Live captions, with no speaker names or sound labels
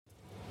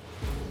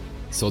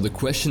So the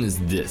question is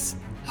this: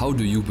 how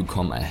do you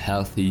become a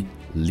healthy,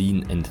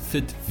 lean and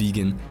fit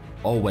vegan,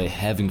 all while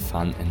having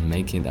fun and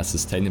making it a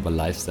sustainable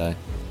lifestyle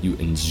you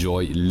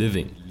enjoy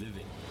living?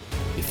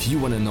 If you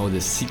want to know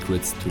the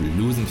secrets to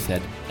losing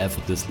fat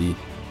effortlessly,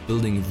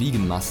 building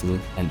vegan muscle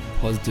and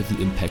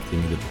positively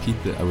impacting the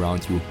people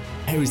around you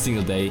every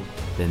single day,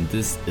 then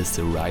this is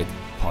the right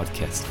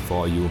podcast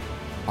for you.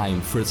 I'm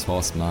Fritz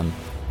Horstmann.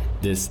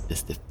 This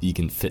is the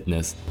Vegan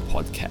Fitness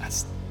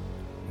Podcast.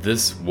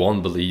 This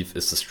one belief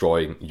is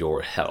destroying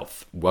your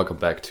health. Welcome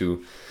back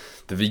to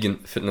the Vegan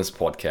Fitness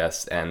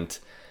Podcast. And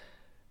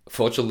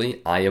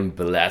fortunately, I am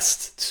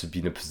blessed to be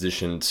in a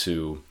position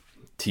to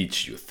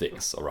teach you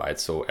things. All right.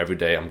 So every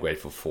day I'm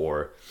grateful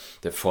for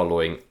the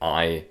following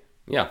I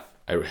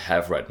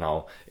have right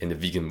now in the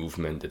vegan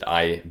movement that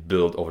I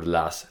built over the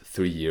last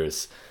 3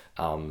 years.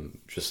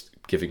 Just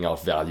giving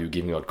out value,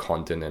 giving out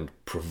content, and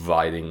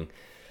providing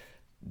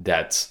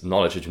that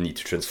knowledge that you need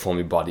to transform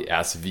your body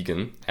as a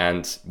vegan.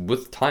 And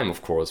with time,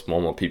 of course, more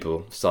and more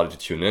people started to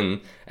tune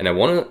in, and I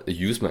want to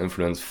use my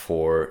influence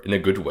in a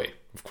good way.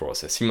 Of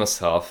course, I see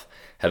myself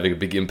having a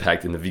big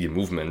impact in the vegan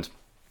movement,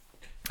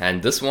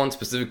 and this one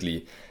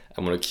specifically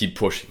I'm going to keep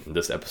pushing in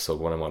this episode,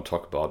 what I want to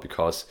talk about,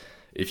 because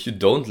if you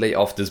don't lay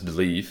off this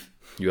belief,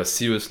 you are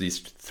seriously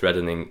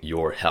threatening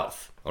your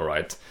health. All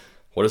right,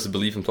 what is the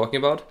belief I'm talking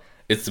about?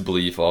 It's the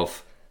belief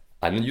of,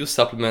 I don't use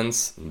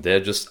supplements,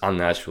 they're just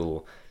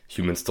unnatural,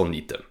 humans don't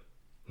need them.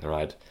 All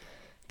right.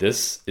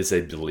 This is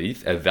a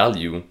belief, a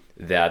value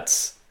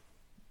that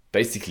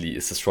basically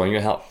is destroying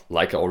your health,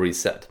 like I already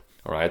said.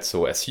 All right.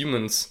 So as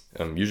humans,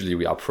 usually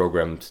we are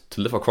programmed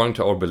to live according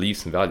to our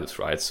beliefs and values,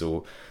 right?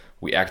 So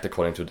we act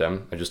according to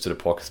them. I just did a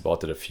podcast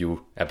about it a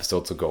few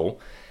episodes ago.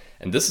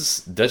 And this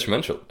is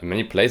detrimental in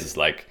many places.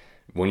 Like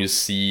when you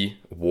see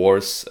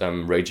wars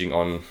raging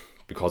on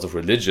because of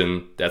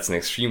religion, that's an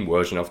extreme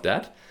version of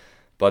that.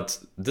 But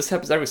this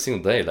happens every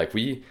single day. Like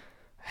we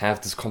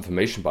have this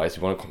confirmation bias.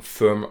 We want to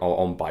confirm our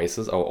own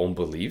biases, our own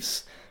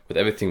beliefs with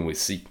everything we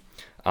see.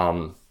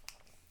 And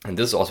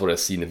this is also what I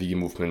see in the vegan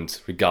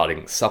movement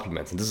regarding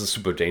supplements. And this is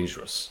super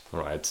dangerous,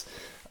 right?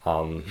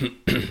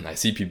 I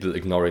see people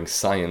ignoring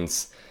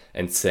science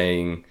and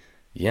saying,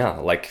 yeah,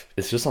 like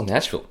it's just not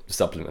natural to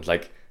supplement.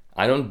 Like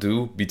I don't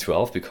do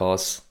B12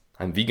 because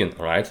I'm vegan,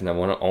 right? And I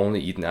want to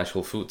only eat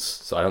natural foods.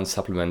 So I don't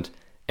supplement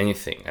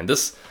anything. And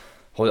this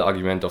whole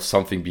argument of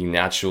something being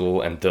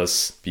natural and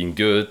thus being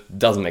good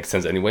doesn't make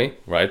sense anyway,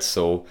 right?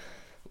 So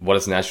what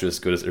is natural is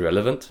good is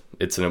irrelevant.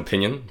 It's an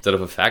opinion instead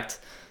of a fact.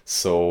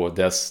 So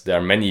there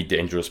are many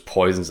dangerous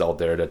poisons out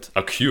there that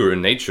occur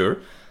in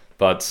nature,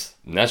 but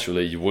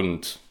naturally you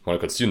wouldn't want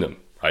to consume them,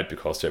 right?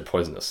 Because they're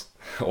poisonous.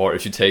 Or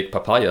if you take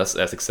papayas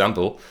as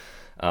example,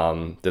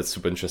 that's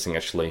super interesting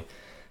actually.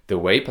 The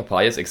way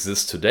papayas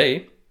exist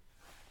today,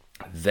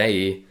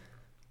 they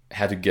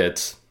had to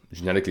get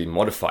genetically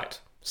modified.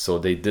 So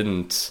they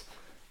didn't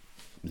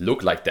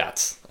look like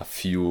that a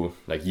few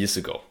years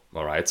ago,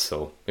 all right?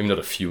 So maybe not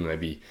a few,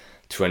 maybe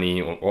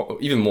 20 or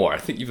even more. I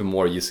think even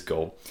more years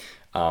ago,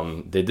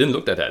 they didn't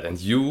look like that. And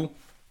you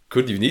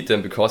couldn't even eat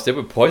them because they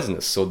were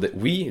poisonous. So that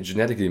we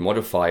genetically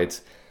modified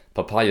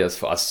papayas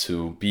for us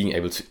to being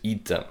able to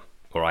eat them,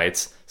 all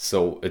right?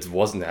 So it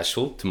wasn't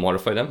natural to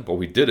modify them, but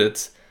we did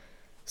it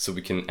so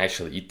we can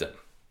actually eat them.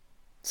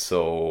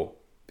 So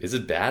is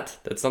it bad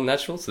that's not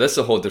natural? So that's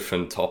a whole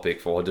different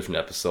topic for a whole different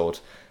episode,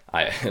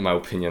 in my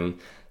opinion.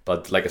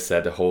 But like I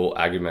said, the whole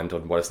argument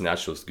on what is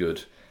natural is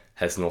good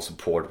has no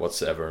support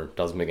whatsoever.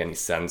 Doesn't make any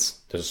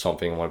sense. There's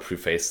something I want to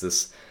preface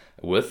this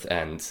with.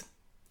 And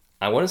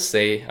I want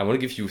to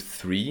give you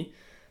 3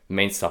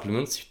 main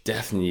supplements you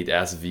definitely need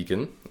as a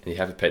vegan. And you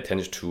have to pay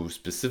attention to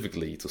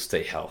specifically to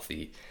stay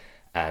healthy.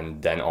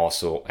 And then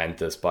also end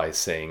this by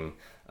saying,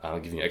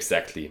 giving you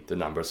exactly the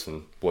numbers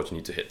and what you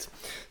need to hit.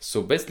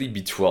 So basically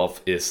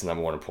B12 is the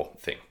number one important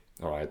thing.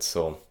 All right.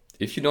 So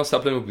if you don't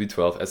supplement with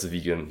B12 as a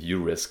vegan, you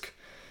risk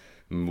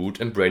mood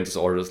and brain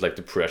disorders like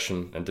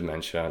depression and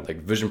dementia,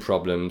 like vision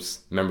problems,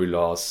 memory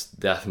loss,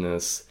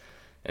 deafness,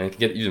 and it can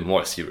get even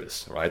more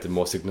serious, right? The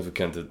more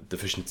significant the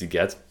deficiency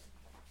gets,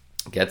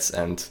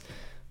 and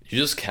you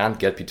just can't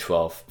get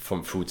B12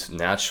 from food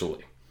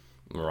naturally,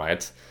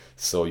 right?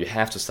 So you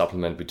have to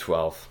supplement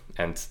B12.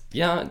 And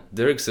yeah,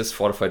 there exists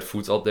fortified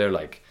foods out there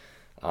like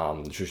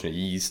nutritional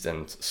yeast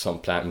and some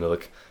plant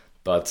milk,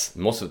 but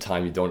most of the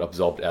time you don't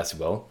absorb it as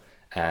well.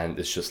 And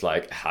it's just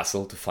like a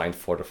hassle to find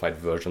fortified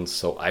versions.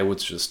 So I would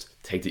just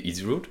take the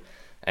easy route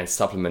and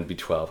supplement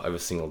B12 every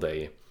single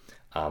day.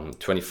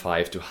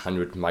 25 to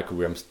 100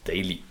 micrograms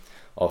daily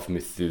of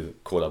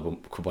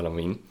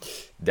methylcobalamin.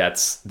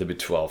 That's the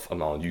B12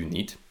 amount you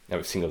need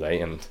every single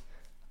day. And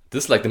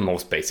this is like the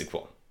most basic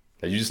one.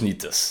 You just need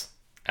this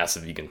as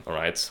a vegan, all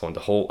right? So the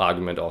whole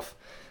argument of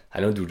I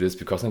don't do this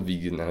because I'm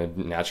vegan and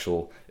I'm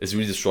natural is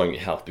really destroying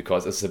your health,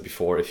 because as I said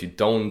before, if you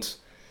don't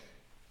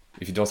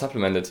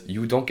supplement it,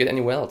 you don't get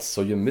anywhere else.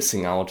 So you're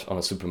missing out on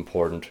a super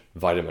important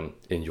vitamin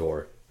in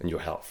your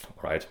health,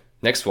 all right?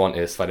 Next one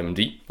is vitamin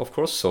D, of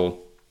course.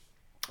 So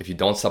if you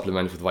don't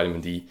supplement with vitamin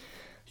D,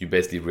 you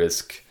basically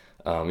risk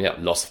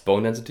loss of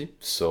bone density.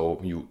 So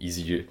you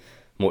easier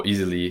more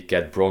easily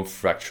get bone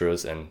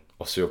fractures and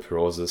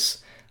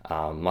osteoporosis,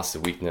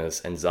 muscle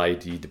weakness,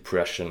 anxiety,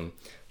 depression,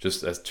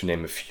 just as to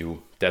name a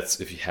few. That's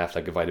if you have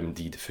like a vitamin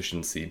D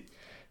deficiency.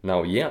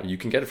 Now, yeah, you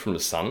can get it from the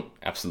sun,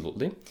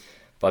 absolutely.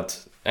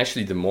 But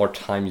actually, the more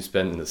time you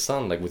spend in the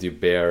sun, like with your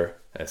bare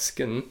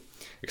skin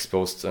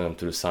exposed to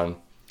the sun,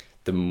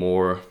 the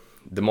more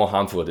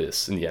harmful it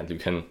is in the end. You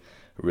can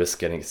risk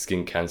getting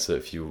skin cancer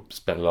if you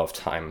spend a lot of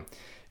time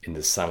in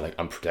the sun, like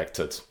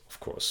unprotected, of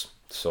course.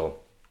 So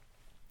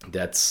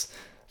that's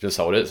just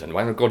how it is. And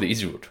why not go the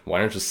easy route?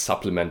 Why not just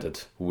supplement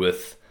it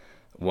with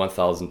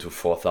 1,000 to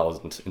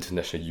 4,000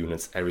 international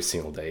units every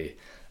single day?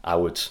 I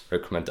would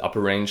recommend the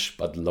upper range,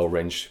 but the low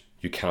range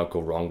you cannot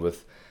go wrong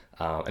with,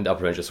 and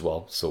upper range as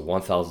well. So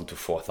 1,000 to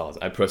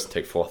 4,000. I personally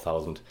take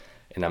 4,000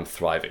 and I'm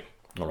thriving.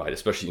 All right,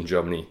 especially in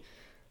Germany,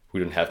 we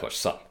don't have much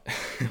sun.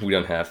 We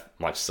don't have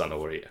much sun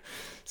over here.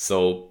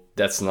 So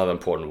that's another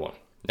important one.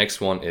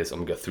 Next one is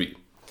omega-3.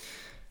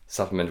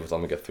 Supplement with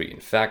omega-3. In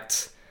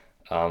fact,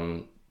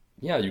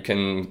 you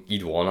can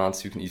eat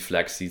walnuts, you can eat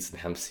flax seeds and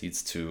hemp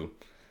seeds to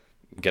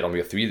get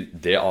omega-3.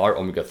 There are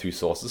omega-3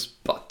 sources,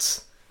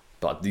 but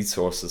these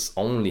sources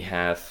only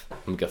have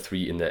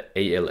omega-3 in the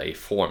ALA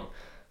form,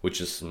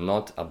 which is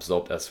not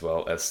absorbed as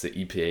well as the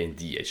EPA and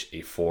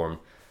DHA form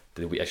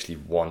that we actually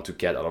want to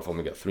get out of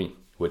omega-3,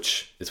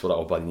 which is what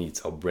our body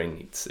needs, our brain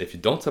needs. If you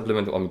don't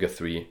supplement with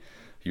omega-3,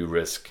 you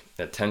risk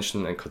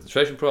attention and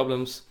concentration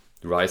problems,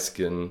 dry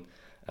skin,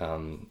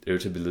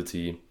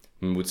 irritability,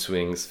 mood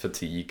swings,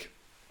 fatigue,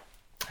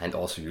 and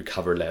also you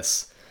recover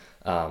less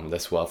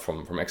as well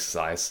from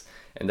exercise.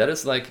 And that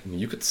is like,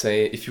 you could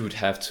say, if you would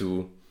have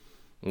to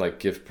like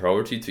give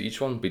priority to each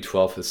one,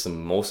 B12 is the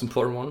most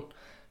important one,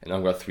 and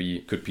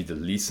omega-3 could be the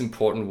least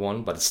important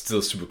one, but it's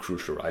still super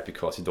crucial, right?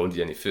 Because you don't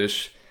eat any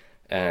fish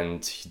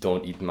and you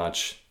don't eat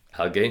much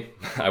algae,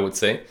 I would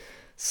say.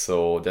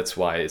 So that's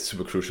why it's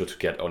super crucial to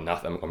get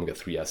enough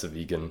omega-3 as a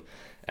vegan.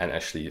 And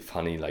actually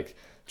funny, like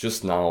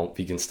just now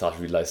vegans start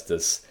to realize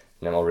this,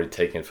 and I'm already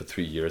taking it for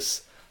 3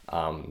 years.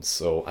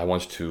 So I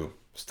want you to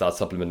start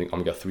supplementing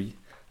omega-3.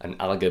 An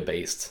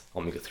algae-based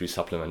omega-3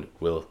 supplement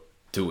will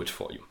do it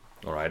for you.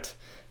 All right.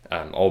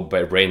 Our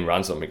brain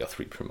runs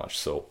omega-3 pretty much.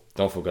 So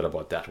don't forget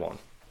about that one.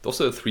 Those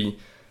are the 3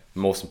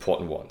 most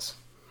important ones,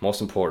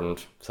 most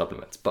important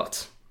supplements.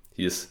 But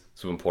here's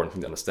super important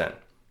thing to understand.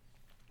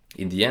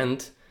 In the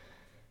end,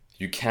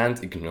 you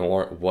can't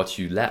ignore what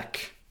you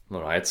lack.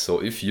 All right. So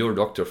if your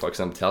doctor, for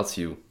example, tells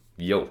you,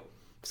 yo,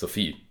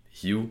 Sophie,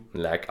 you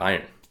lack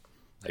iron,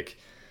 like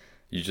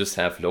you just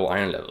have low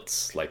iron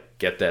levels, like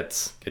get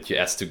your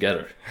ass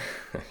together.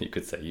 You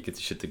could say, you get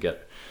your shit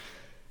together.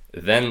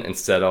 Then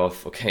instead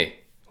of, okay,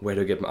 where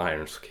do I get my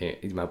irons? Okay,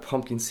 eat my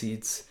pumpkin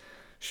seeds.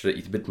 Should I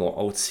eat a bit more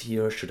oats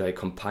here? Should I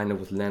combine it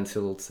with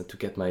lentils to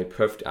get my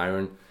perfect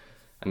iron?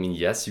 I mean,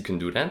 yes, you can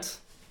do that.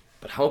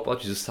 But how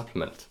about you just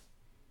supplement?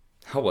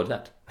 How about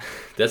that?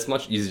 That's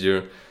much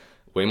easier,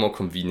 way more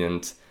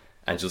convenient,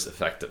 and just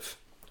effective,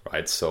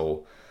 right?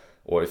 So,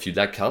 or if you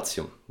lack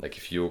calcium, like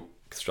if you're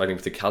struggling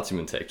with the calcium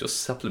intake,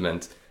 just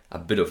supplement a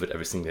bit of it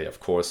every single day. Of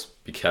course,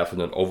 be careful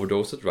not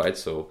overdose it, right?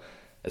 So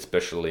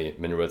especially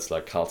minerals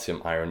like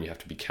calcium, iron, you have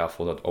to be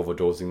careful not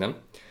overdosing them.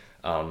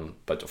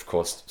 But of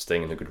course,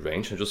 staying in a good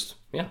range and just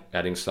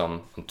adding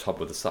some on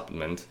top of the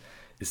supplement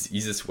is the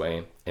easiest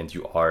way. And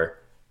you are,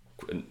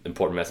 an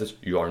important message,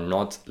 you are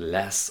not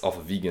less of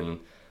a vegan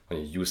when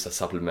you use a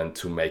supplement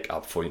to make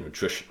up for your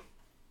nutrition.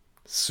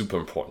 Super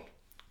important.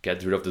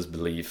 Get rid of this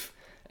belief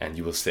and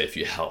you will save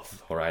your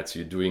health. All right. So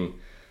you're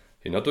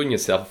not doing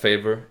yourself a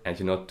favor and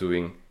you're not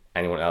doing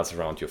anyone else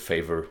around your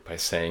favor by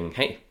saying,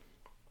 hey,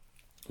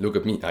 look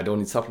at me, I don't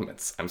need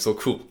supplements, I'm so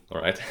cool.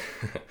 All right.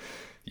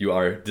 You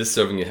are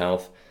disserving your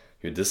health.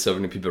 You're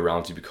disserving the people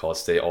around you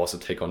because they also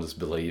take on this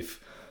belief,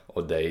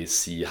 or they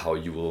see how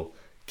you will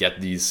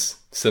get these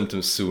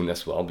symptoms soon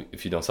as well.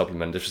 If you don't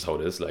supplement, this is how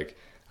it is. Like,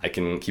 I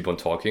can keep on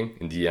talking.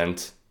 In the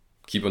end,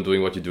 keep on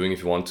doing what you're doing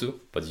if you want to,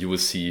 but you will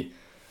see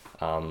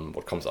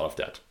what comes out of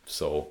that.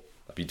 So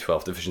a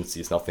B12 deficiency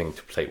is nothing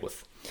to play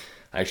with.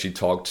 I actually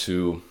talked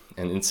to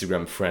an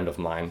Instagram friend of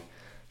mine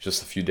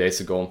just a few days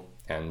ago,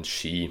 and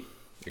she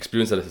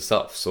experienced it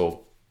herself.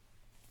 So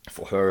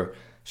for her,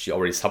 she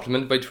already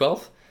supplemented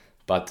B12,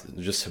 but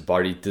just her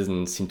body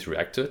didn't seem to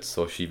react to it.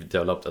 So she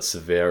developed a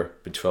severe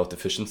B12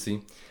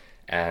 deficiency,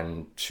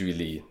 and she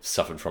really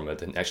suffered from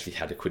it and actually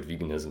had to quit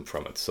veganism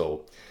from it.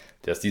 So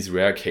there's these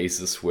rare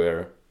cases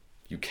where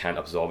you can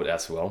absorb it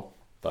as well,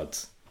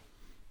 but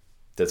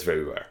that's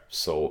very rare.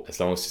 So as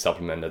long as you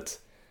supplement it,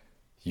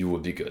 you will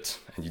be good,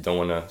 and you don't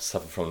want to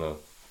suffer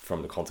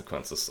from the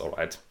consequences. All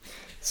right.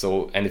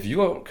 So, and if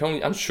you are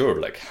currently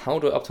unsure, like how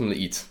do I optimally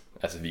eat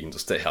as a vegan to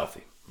stay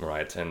healthy,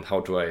 right? And how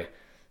do I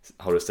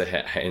stay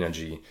high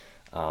energy,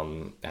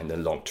 and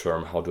then long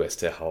term, how do I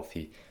stay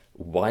healthy?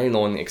 While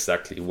knowing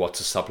exactly what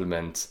to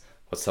supplement,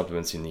 what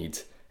supplements you need,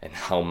 and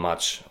how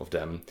much of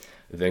them,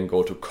 then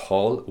go to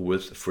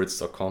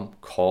callwithfritz.com,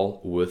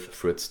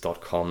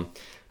 callwithfritz.com,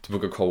 to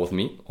book a call with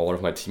me or one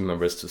of my team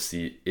members to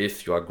see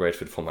if you are a great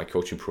fit for my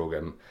coaching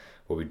program,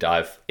 where we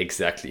dive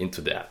exactly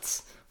into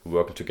that. We're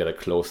working together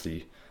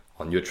closely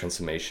on your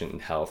transformation in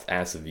health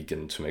as a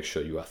vegan to make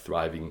sure you are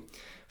thriving.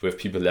 We have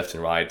people left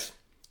and right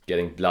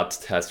getting blood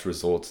test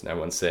results and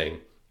everyone's saying,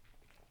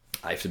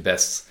 I have the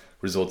best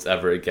results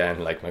ever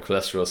again, like my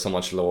cholesterol is so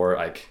much lower,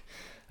 I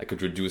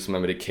could reduce my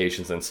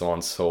medications and so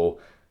on. So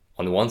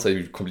on the one side,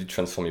 we completely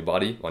transform your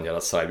body. On the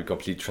other side, we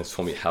completely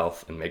transform your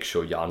health and make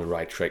sure you're on the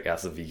right track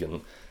as a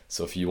vegan.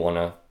 So if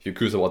you're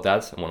curious about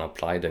that and want to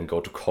apply, then go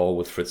to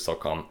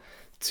callwithfritz.com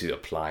to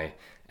apply.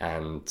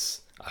 And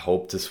I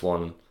hope this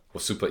one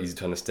was super easy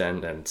to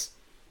understand and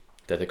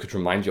that I could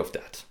remind you of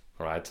that,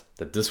 all right?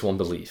 That this one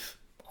belief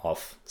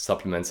of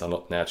supplements are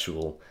not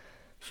natural,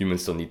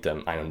 humans don't need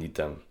them, I don't need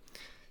them,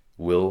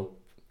 will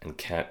and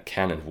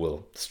can and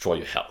will destroy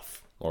your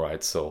health, all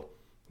right? So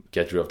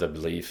get rid of that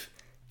belief,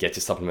 get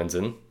your supplements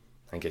in,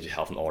 and get your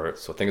health in order.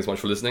 So thank you so much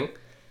for listening.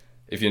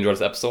 If you enjoyed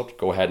this episode,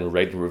 go ahead and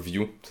rate and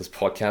review this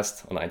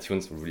podcast on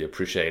iTunes. We really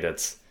appreciate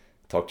it.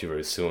 Talk to you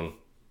very soon.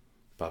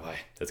 Bye-bye.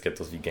 Let's get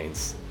those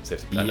V-gains.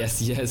 Save the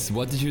planet. Yes.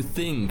 What did you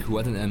think?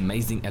 What an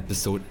amazing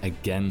episode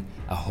again.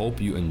 I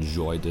hope you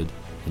enjoyed it.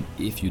 And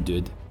if you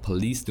did,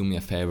 please do me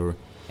a favor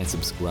and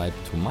subscribe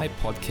to my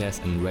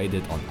podcast and rate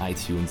it on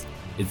iTunes.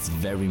 It's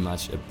very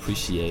much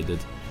appreciated.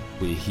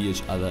 We'll hear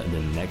each other in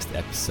the next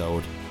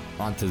episode.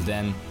 Until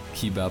then,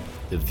 keep up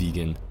the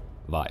vegan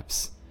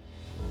vibes.